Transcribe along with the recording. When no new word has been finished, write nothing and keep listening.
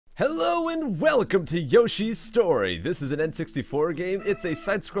Hello and welcome to Yoshi's Story. This is an N64 game. It's a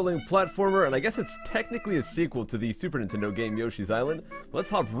side-scrolling platformer, and I guess it's technically a sequel to the Super Nintendo game Yoshi's Island.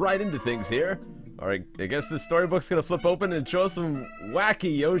 Let's hop right into things here. Alright, I guess this storybook's gonna flip open and show us some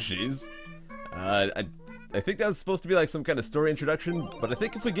wacky Yoshis. I think that was supposed to be like some kind of story introduction, but I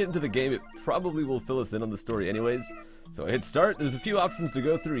think if we get into the game, it probably will fill us in on the story anyways. So I hit start. There's a few options to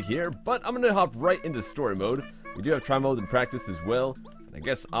go through here, but I'm gonna hop right into story mode. We do have try mode and practice as well. I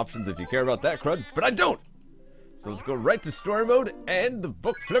guess options if you care about that crud, but I don't! So let's go right to story mode, and the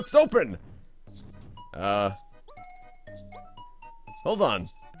book flips open! Hold on.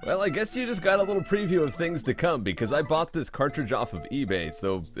 Well, I guess you just got a little preview of things to come, because I bought this cartridge off of eBay,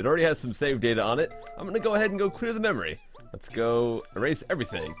 so it already has some save data on it. I'm gonna go ahead and go clear the memory. Let's go erase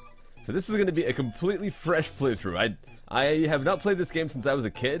everything. So this is gonna be a completely fresh playthrough. I have not played this game since I was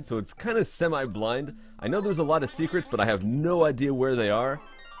a kid, so it's kind of semi-blind. I know there's a lot of secrets, but I have no idea where they are.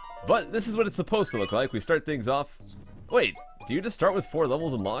 But this is what it's supposed to look like. We start things off... Wait, do you just start with 4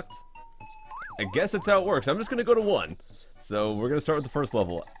 levels unlocked? I guess that's how it works. I'm just gonna go to 1. So we're gonna start with the first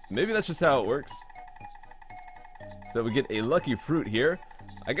level. Maybe that's just how it works. So we get a lucky fruit here.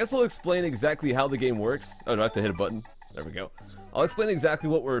 I guess I'll explain exactly how the game works. Oh, do I have to hit a button? There we go. I'll explain exactly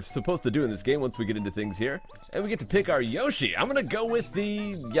what we're supposed to do in this game once we get into things here. And we get to pick our Yoshi. I'm gonna go with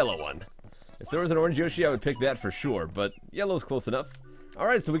the yellow one. If there was an orange Yoshi, I would pick that for sure, but yellow's close enough.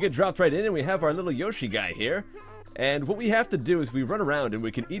 Alright, so we get dropped right in and we have our little Yoshi guy here. And what we have to do is we run around and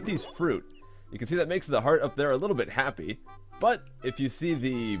we can eat these fruit. You can see that makes the heart up there a little bit happy. But if you see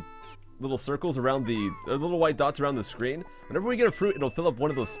the little circles around the little white dots around the screen, whenever we get a fruit, it'll fill up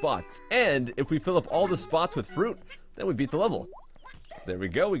one of those spots. And if we fill up all the spots with fruit, then we beat the level. So there we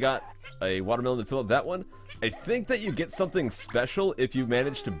go, we got a watermelon to fill up that one. I think that you get something special if you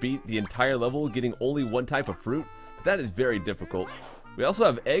manage to beat the entire level getting only one type of fruit, but that is very difficult. We also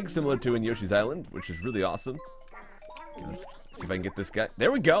have eggs similar to in Yoshi's Island, which is really awesome. Okay, let's see if I can get this guy.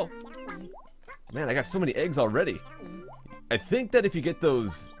 There we go! Man, I got so many eggs already. I think that if you get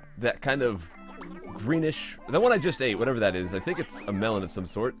that kind of greenish, the one I just ate, whatever that is, I think it's a melon of some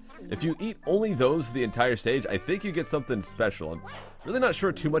sort. If you eat only those for the entire stage, I think you get something special. I'm really not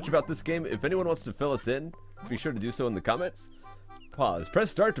sure too much about this game. If anyone wants to fill us in, be sure to do so in the comments. Pause.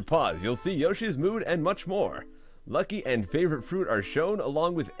 Press start to pause. You'll see Yoshi's mood and much more. Lucky and favorite fruit are shown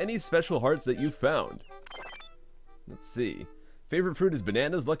along with any special hearts that you found. Let's see. Favorite fruit is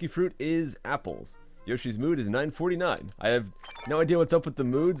bananas. Lucky fruit is apples. Yoshi's mood is 949. I have no idea what's up with the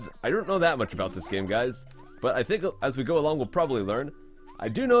moods. I don't know that much about this game, guys. But I think as we go along, we'll probably learn. I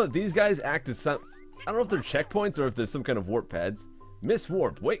do know that these guys act as some... I don't know if they're checkpoints or if there's some kind of warp pads. Miss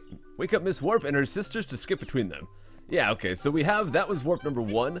Warp. Wake up Miss Warp and her sisters to skip between them. Yeah, okay, so we have... That was warp number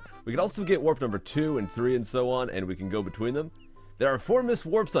 1. We can also get warp number 2 and 3 and so on, and we can go between them. There are 4 Miss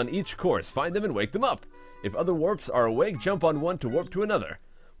Warps on each course. Find them and wake them up. If other warps are awake, jump on one to warp to another.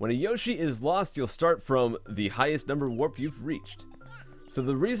 When a Yoshi is lost, you'll start from the highest number warp you've reached. So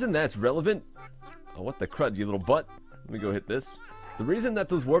the reason that's relevant... Oh, what the crud, you little butt. Let me go hit this. The reason that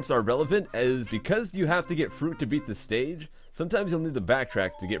those warps are relevant is because you have to get fruit to beat the stage. Sometimes you'll need to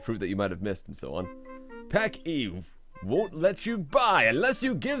backtrack to get fruit that you might have missed and so on. Pack E won't let you buy unless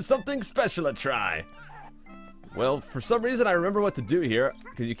you give something special a try. Well, for some reason I remember what to do here,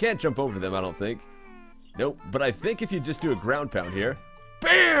 because you can't jump over them, I don't think. Nope, but I think if you just do a ground pound here...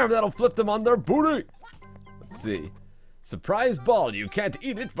 BAM! That'll flip them on their booty! Let's see. Surprise ball. You can't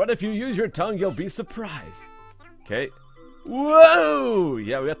eat it, but if you use your tongue, you'll be surprised. Okay. Whoa!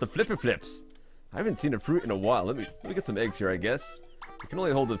 Yeah, we got the flipper flips. I haven't seen a fruit in a while. Let me get some eggs here, I guess. I can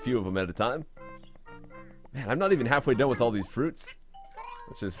only hold a few of them at a time. Man, I'm not even halfway done with all these fruits.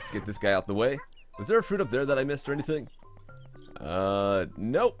 Let's just get this guy out the way. Was there a fruit up there that I missed or anything?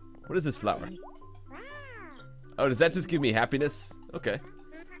 Nope. What is this flower? Oh, does that just give me happiness? Okay.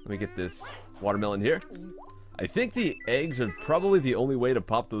 Let me get this watermelon here. I think the eggs are probably the only way to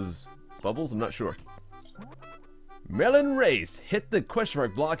pop those bubbles. I'm not sure. Melon race. Hit the question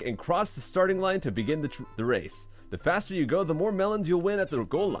mark block and cross the starting line to begin the race. The faster you go, the more melons you'll win at the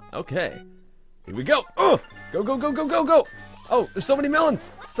goal line. Okay. Here we go. Oh! Go, go, go, go, go, go! Oh, there's so many melons!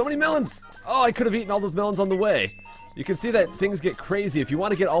 So many melons! Oh, I could have eaten all those melons on the way. You can see that things get crazy. If you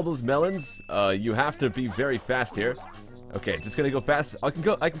want to get all those melons, you have to be very fast here. Okay, just gonna go fast. I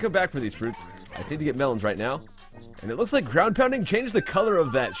can come back for these fruits. I just need to get melons right now. And it looks like ground pounding changed the color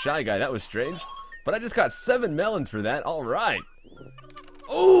of that Shy Guy. That was strange. But I just got 7 melons for that. Alright.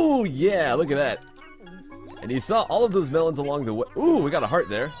 Oh, yeah, look at that. And you saw all of those melons along the way. Ooh, we got a heart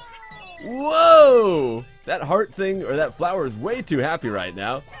there. Whoa! That heart thing, or that flower, is way too happy right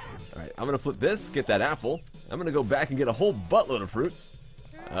now. Alright, I'm gonna flip this, get that apple. I'm gonna go back and get a whole buttload of fruits.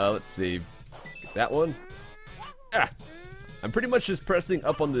 Let's see. Get that one. Ah! I'm pretty much just pressing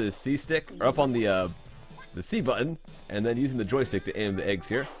up on the C stick, or up on the C button, and then using the joystick to aim the eggs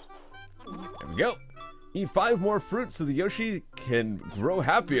here. There we go. Eat 5 more fruits so the Yoshi can grow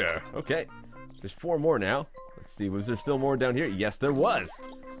happier. Okay. There's 4 more now. Let's see, was there still more down here? Yes, there was.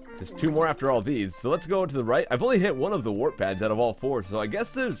 There's 2 more after all these. So let's go to the right. I've only hit 1 of the warp pads out of all 4, so I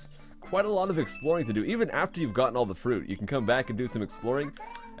guess there's quite a lot of exploring to do. Even after you've gotten all the fruit, you can come back and do some exploring.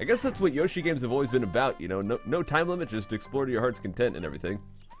 I guess that's what Yoshi games have always been about, you know, no time limit, just explore to your heart's content and everything.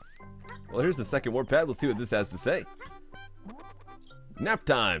 Well, here's the second warp pad. We'll see what this has to say. Nap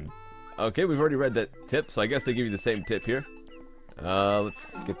time. Okay, we've already read that tip, so I guess they give you the same tip here.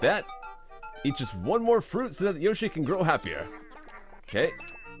 Let's get that. Eat just 1 more fruit so that Yoshi can grow happier. Okay.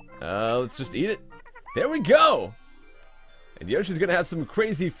 Let's just eat it. There we go! And Yoshi's gonna have some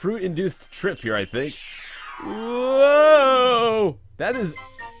crazy fruit-induced trip here, I think. Whoa! That is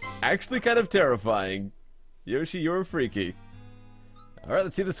actually kind of terrifying. Yoshi, you're freaky. Alright,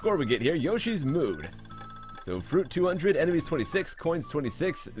 let's see the score we get here. Yoshi's mood. So, fruit 200, enemies 26, coins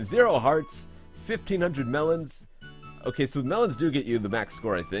 26, 0 hearts, 1500 melons. Okay, so the melons do get you the max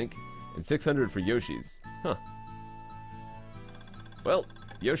score, I think. And 600 for Yoshi's. Huh. Well,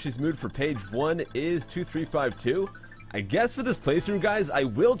 Yoshi's mood for page 1 is 2352. I guess for this playthrough, guys, I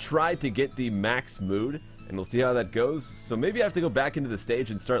will try to get the max mood, and we'll see how that goes. So maybe I have to go back into the stage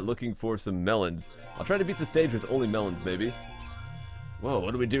and start looking for some melons. I'll try to beat the stage with only melons, maybe. Whoa,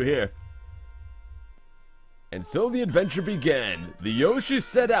 what do we do here? And so the adventure began. The Yoshi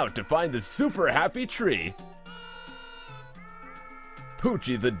set out to find the super happy tree.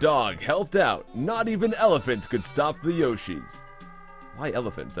 Poochie the dog helped out. Not even elephants could stop the Yoshis. Why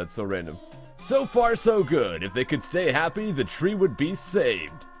elephants? That's so random. So far, so good. If they could stay happy, the tree would be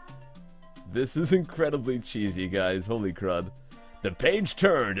saved. This is incredibly cheesy, guys. Holy crud. The page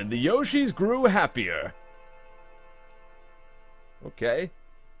turned and the Yoshis grew happier. Okay.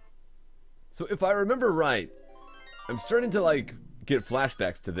 So if I remember right, I'm starting to, like, get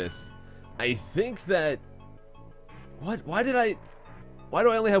flashbacks to this. I think that... What? Why do I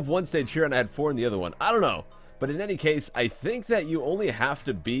only have 1 stage here and I had 4 in the other one? I don't know. But in any case, I think that you only have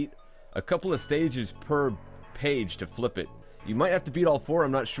to beat a couple of stages per page to flip it. You might have to beat all 4,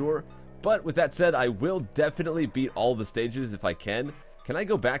 I'm not sure. But with that said, I will definitely beat all the stages if I can. Can I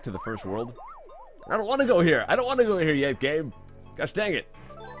go back to the first world? I don't want to go here. I don't want to go here yet, game. Gosh dang it.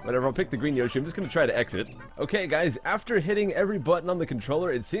 Whatever, I'll pick the green Yoshi. I'm just going to try to exit. Okay, guys, after hitting every button on the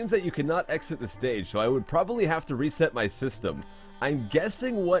controller, it seems that you cannot exit the stage, so I would probably have to reset my system. I'm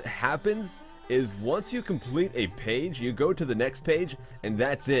guessing what happens is once you complete a page, you go to the next page, and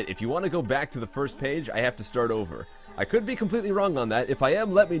that's it. If you want to go back to the first page, I have to start over. I could be completely wrong on that. If I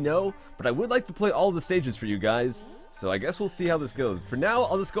am, let me know, but I would like to play all the stages for you guys, so I guess we'll see how this goes. For now,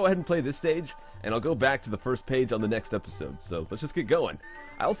 I'll just go ahead and play this stage, and I'll go back to the first page on the next episode, so let's just get going.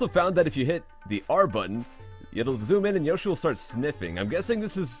 I also found that if you hit the R button, it'll zoom in and Yoshi will start sniffing. I'm guessing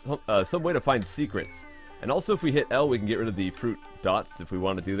this is some way to find secrets. And also if we hit L, we can get rid of the fruit dots if we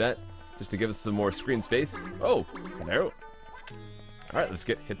want to do that, just to give us some more screen space. Oh, hello. Alright, let's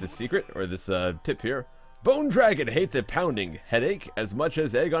hit this secret, or this tip here. Bone Dragon hates a pounding headache as much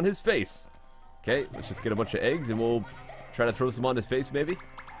as egg on his face. Okay, let's just get a bunch of eggs and we'll try to throw some on his face maybe.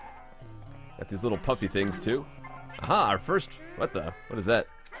 Got these little puffy things too. Aha, our first, what is that?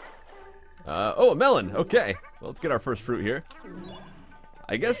 Oh, a melon, okay. Well, let's get our first fruit here.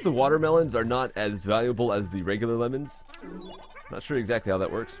 I guess the watermelons are not as valuable as the regular lemons. Not sure exactly how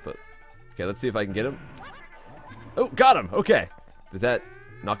that works, but... Okay, let's see if I can get him. Oh, got him, okay. Does that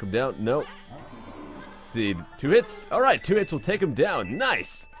knock him down? No. Let's see, 2 hits? Alright, 2 hits will take him down,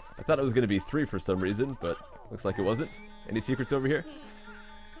 nice! I thought it was going to be 3 for some reason, but looks like it wasn't. Any secrets over here?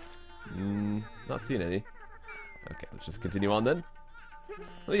 Not seeing any. Okay, let's just continue on then.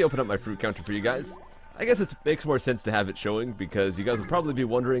 Let me open up my fruit counter for you guys. I guess it makes more sense to have it showing, because you guys will probably be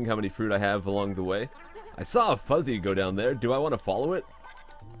wondering how many fruit I have along the way. I saw a fuzzy go down there. Do I want to follow it?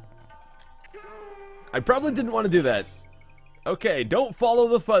 I probably didn't want to do that. Okay, don't follow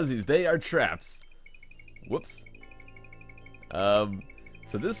the fuzzies. They are traps. Whoops.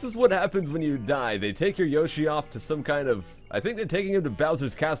 So this is what happens when you die. They take your Yoshi off to some kind of... I think they're taking him to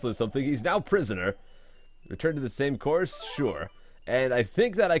Bowser's Castle or something. He's now prisoner. Return to the same course? Sure. And I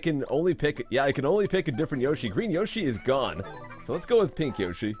think that I can only pick... Yeah, I can only pick a different Yoshi. Green Yoshi is gone. So let's go with Pink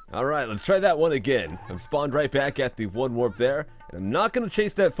Yoshi. Alright, let's try that one again. I'm spawned right back at the 1 warp there. And I'm not going to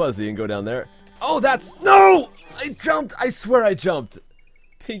chase that fuzzy and go down there. Oh, that's... No! I jumped! I swear I jumped.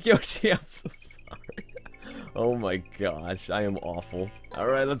 Pink Yoshi, I'm so sorry. Oh my gosh, I am awful.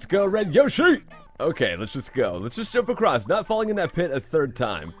 Alright, let's go, Red Yoshi! Okay, let's just go. Let's just jump across, not falling in that pit a third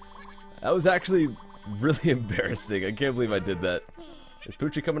time. That was actually really embarrassing. I can't believe I did that. Is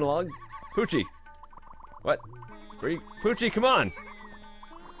Poochie coming along? Poochie! What? Where you? Poochie, come on!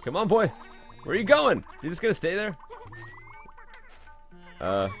 Come on, boy! Where are you going? You just gonna stay there?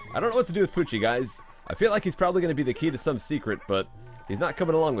 I don't know what to do with Poochie, guys. I feel like he's probably gonna be the key to some secret, but he's not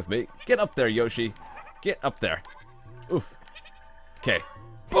coming along with me. Get up there, Yoshi. Get up there. Oof. Okay.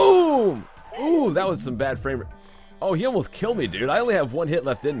 Boom! Ooh, that was some bad frame. Oh, he almost killed me, dude. I only have one hit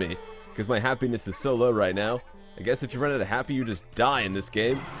left in me because my happiness is so low right now. I guess if you run out of happy, you just die in this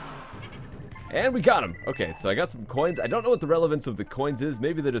game. And we got him. Okay, so I got some coins. I don't know what the relevance of the coins is.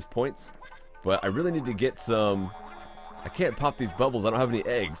 Maybe they're just points. But I really need to get some... I can't pop these bubbles. I don't have any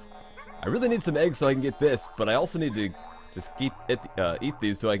eggs. I really need some eggs so I can get this. But I also need to just eat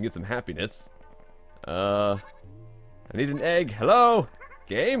these so I can get some happiness. I need an egg. Hello?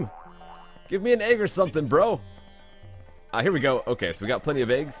 Game? Give me an egg or something, bro. Here we go. Okay, so we got plenty of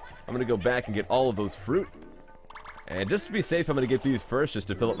eggs. I'm going to go back and get all of those fruit. And just to be safe, I'm going to get these first just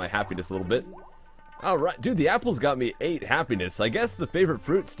to fill up my happiness a little bit. Alright, dude, the apples got me 8 happiness. I guess the favorite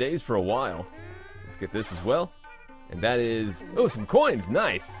fruit stays for a while. Let's get this as well. And that is... oh, some coins.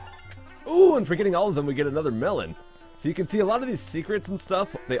 Nice. Ooh, and for getting all of them, we get another melon. So you can see a lot of these secrets and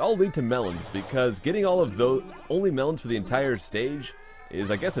stuff, they all lead to melons, because getting all of those, only melons for the entire stage,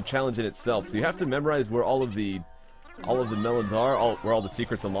 is, I guess, a challenge in itself. So you have to memorize where all of the melons are, where all the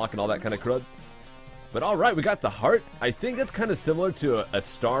secrets unlock and all that kind of crud. But alright, we got the heart. I think that's kind of similar to a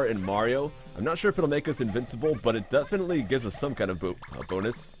star in Mario. I'm not sure if it'll make us invincible, but it definitely gives us some kind of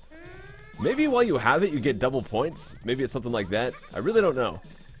bonus. Maybe while you have it, you get double points. Maybe it's something like that. I really don't know.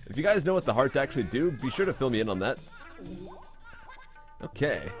 If you guys know what the hearts actually do, be sure to fill me in on that.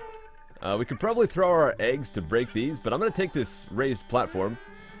 Okay. We could probably throw our eggs to break these, but I'm going to take this raised platform.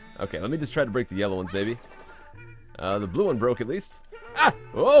 Okay, let me just try to break the yellow ones, maybe. The blue one broke at least. Ah!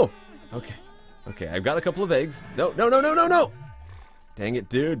 Whoa! Okay. Okay, I've got a couple of eggs. No, no, no, no, no, no! Dang it,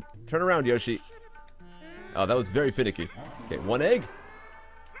 dude. Turn around, Yoshi. Oh, that was very finicky. Okay, 1 egg.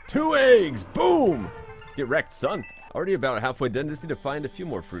 2 eggs! Boom! Get wrecked, son. Already about halfway done. Just need to find a few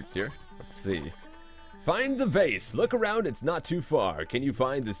more fruits here. Let's see. Find the vase. Look around. It's not too far. Can you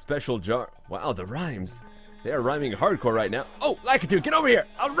find this special jar? Wow, the rhymes. They are rhyming hardcore right now. Oh, Lakitu, get over here.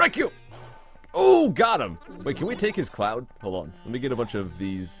 I'll wreck you. Oh, got him. Wait, can we take his cloud? Hold on. Let me get a bunch of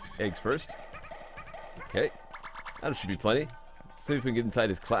these eggs first. Okay. That should be plenty. Let's see if we can get inside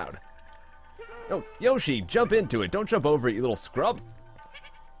his cloud. Oh, Yoshi, jump into it. Don't jump over it, you little scrub.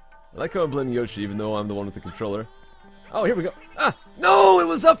 I like how I'm blaming Yoshi, even though I'm the one with the controller. Oh, here we go. Ah! No, it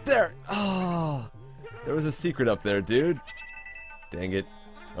was up there! Oh, there was a secret up there, dude. Dang it.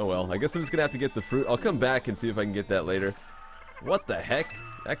 Oh well, I guess I'm just gonna have to get the fruit. I'll come back and see if I can get that later. What the heck?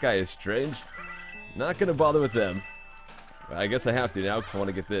 That guy is strange. Not gonna bother with them. I guess I have to now, because I want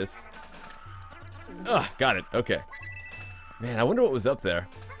to get this. Ugh, got it. Okay. Man, I wonder what was up there.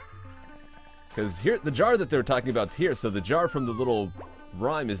 Because here, the jar that they were talking about is here, so the jar from the little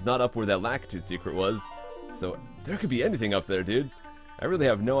rhyme is not up where that Lakitu secret was. So, there could be anything up there, dude. I really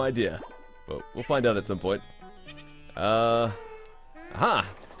have no idea. But we'll find out at some point. Aha!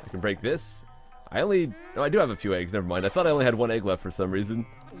 I can break this. No, I do have a few eggs, never mind. I thought I only had 1 egg left for some reason.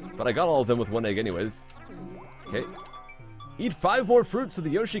 But I got all of them with 1 egg anyways. Okay. Eat 5 more fruits so the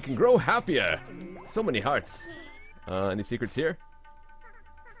Yoshi can grow happier. So many hearts. Any secrets here?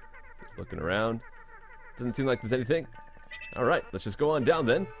 Just looking around. Doesn't seem like there's anything. Alright, let's just go on down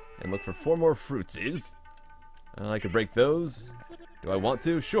then. And look for 4 more fruitsies. I could break those. Do I want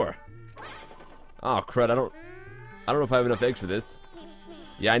to? Sure. Oh, crud, I don't know if I have enough eggs for this.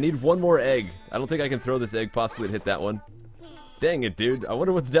 Yeah, I need 1 more egg. I don't think I can throw this egg possibly to hit that one. Dang it, dude. I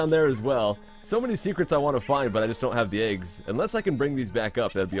wonder what's down there as well. So many secrets I want to find, but I just don't have the eggs. Unless I can bring these back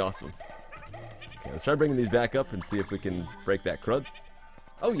up, that'd be awesome. Okay, let's try bringing these back up and see if we can break that crud.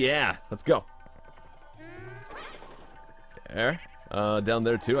 Oh, yeah. Let's go. There. Down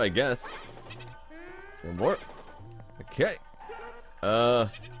there, too, I guess. There's 1 more. Okay.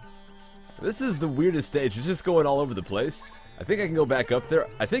 This is the weirdest stage. It's just going all over the place. I think I can go back up there.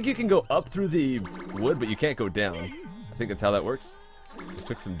 I think you can go up through the wood, but you can't go down. I think that's how that works. Just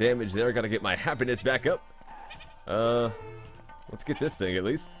took some damage there. Gotta get my happiness back up. Let's get this thing at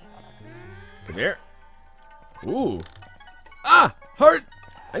least. Come here. Ooh. Ah! Heart!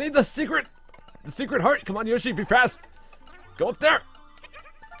 I need the secret! The secret heart! Come on, Yoshi, be fast! Go up there!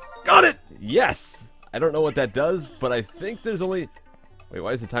 Got it! Yes! I don't know what that does, but I think there's only... Wait,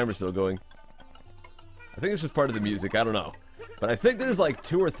 why is the timer still going? I think it's just part of the music. I don't know. But I think there's like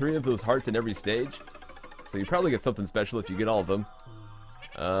 2 or 3 of those hearts in every stage. so you probably get something special if you get all of them.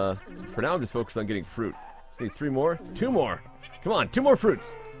 For now I'm just focused on getting fruit. Just need 3 more. 2 more! Come on, 2 more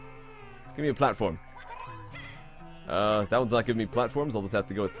fruits! Give me a platform. That one's not giving me platforms, I'll just have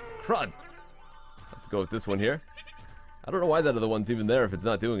to go with crud. Let's go with this one here. I don't know why that other one's even there if it's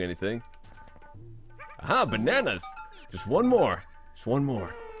not doing anything. Aha, bananas! Just 1 more. Just 1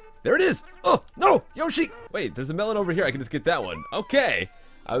 more. There it is! Oh, no! Yoshi! Wait, there's a melon over here. I can just get that one. Okay!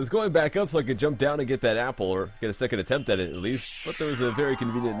 I was going back up so I could jump down and get that apple, or get a second attempt at it at least. But there was a very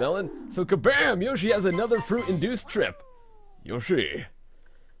convenient melon. So kabam! Yoshi has another fruit-induced trip. Yoshi.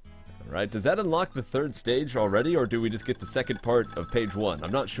 Alright, does that unlock the 3rd stage already, or do we just get the 2nd part of page 1?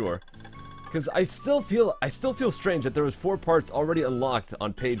 I'm not sure. Because I still feel strange that there was 4 parts already unlocked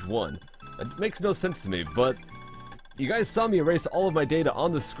on page 1. That makes no sense to me, but you guys saw me erase all of my data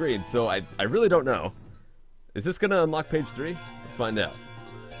on the screen, so I really don't know. Is this gonna unlock page 3? Let's find out.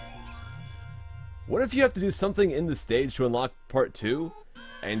 What if you have to do something in the stage to unlock part 2,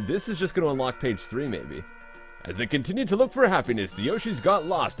 and this is just gonna unlock page 3 maybe? As they continued to look for happiness, the Yoshis got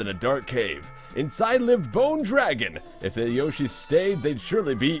lost in a dark cave. Inside lived Bone Dragon. If the Yoshis stayed, they'd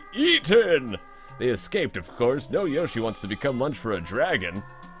surely be eaten! They escaped, of course. No Yoshi wants to become lunch for a dragon.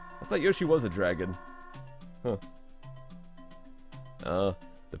 I thought Yoshi was a dragon. Huh.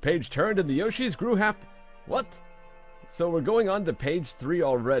 The page turned and the Yoshis grew happy. What? So we're going on to page 3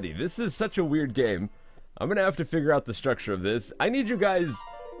 already. This is such a weird game. I'm gonna have to figure out the structure of this. I need you guys...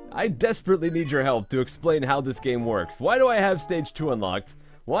 I desperately need your help to explain how this game works. Why do I have stage 2 unlocked?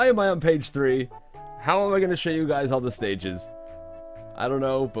 Why am I on page 3? How am I gonna show you guys all the stages? I don't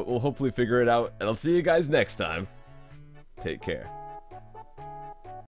know, but we'll hopefully figure it out, and I'll see you guys next time. Take care.